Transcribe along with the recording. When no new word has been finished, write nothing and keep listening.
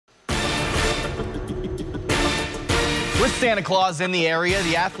With Santa Claus in the area,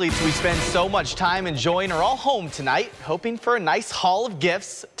 the athletes we spend so much time enjoying are all home tonight, hoping for a nice haul of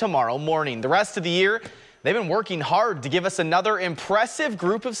gifts tomorrow morning. The rest of the year, they've been working hard to give us another impressive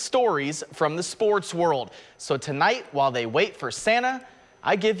group of stories from the sports world. So tonight, while they wait for Santa,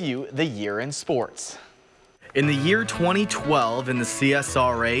 I give you the year in sports. In the year 2012 in the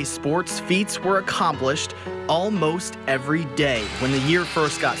CSRA, sports feats were accomplished almost every day. When the year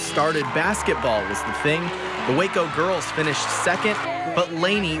first got started, basketball was the thing. The Waco girls finished second, but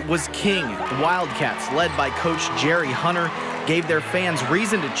Laney was king. The Wildcats, led by Coach Jerry Hunter, gave their fans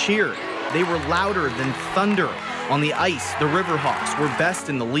reason to cheer. They were louder than thunder. On the ice, the Riverhawks were best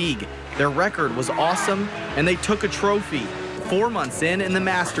in the league. Their record was awesome, and they took a trophy. 4 months in, and the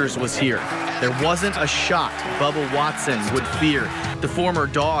Masters was here. There wasn't a shot Bubba Watson would fear. The former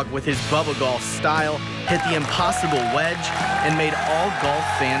Dog, with his Bubba golf style, hit the impossible wedge and made all golf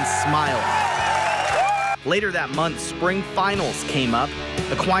fans smile. Later that month, spring finals came up.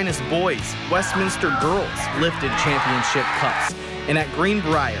 Aquinas boys, Westminster girls lifted championship cups. And at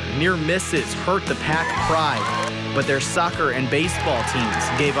Greenbrier, near misses hurt the Pack pride. But their soccer and baseball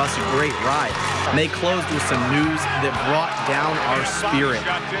teams gave us a great ride. And they closed with some news that brought down our spirit.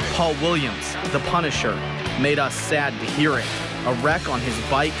 Paul Williams, the Punisher, made us sad to hear it. A wreck on his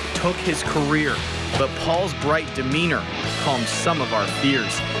bike took his career, but Paul's bright demeanor calmed some of our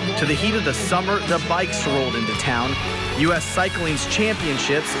fears. To the heat of the summer, the bikes rolled into town. U.S. Cycling's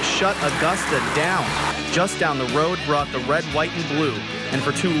championships shut Augusta down. Just down the road brought the red, white, and blue. And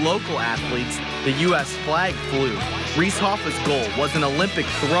for 2 local athletes, the U.S. flag flew. Reese Hoffa's goal was an Olympic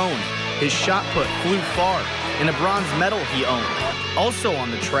throne. His shot put flew far, and a bronze medal he owned. Also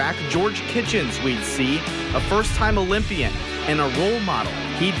on the track, George Kitchens we'd see, a first-time Olympian and a role model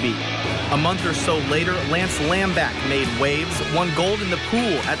he'd be. A month or so later, Lance Lamback made waves, won gold in the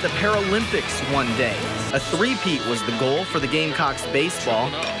pool at the Paralympics one day. A three-peat was the goal for the Gamecocks baseball.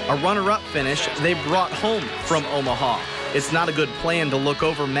 A runner-up finish they brought home from Omaha. It's not a good plan to look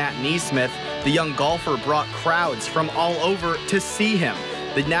over Matt Neesmith. The young golfer brought crowds from all over to see him.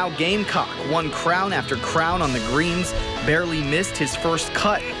 The now Gamecock won crown after crown on the greens, barely missed his first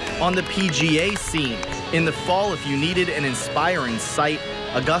cut on the PGA scene. In the fall, if you needed an inspiring sight,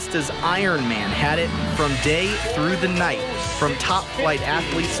 Augusta's Iron Man had it from day through the night. From top-flight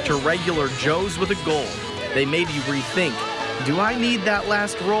athletes to regular Joes with a goal, they made you rethink, do I need that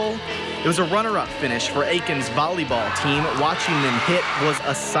last roll? It was a runner-up finish for Aiken's volleyball team. Watching them hit was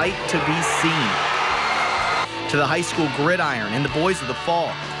a sight to be seen. To the high school gridiron and the boys of the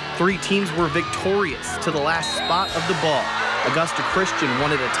fall, 3 teams were victorious to the last spot of the ball. Augusta Christian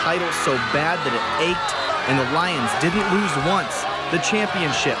wanted a title so bad that it ached, and the Lions didn't lose once. The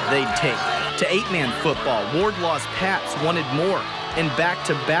championship they'd take. To 8-man football, Wardlaw's Pats wanted more, and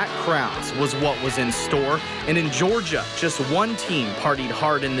back-to-back crowns was what was in store. And in Georgia, just one team partied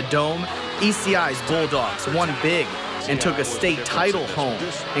hard in the Dome. ECI's Bulldogs won big and took a state title home.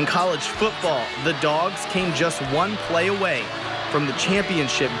 In college football, the Dogs came just one play away from the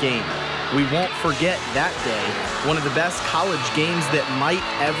championship game. We won't forget that day, one of the best college games that might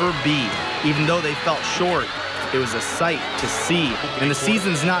ever be. Even though they fell short, it was a sight to see. And the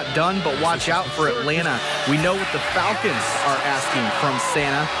season's not done, but watch out for Atlanta. We know what the Falcons are asking from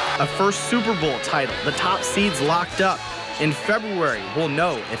Santa. A first Super Bowl title, the top seeds locked up. In February, we'll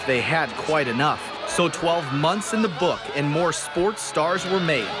know if they had quite enough. So 12 months in the book and more sports stars were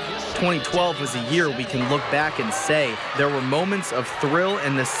made. 2012 was a year we can look back and say there were moments of thrill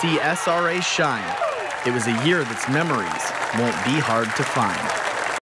and the CSRA shine. It was a year that's memories won't be hard to find.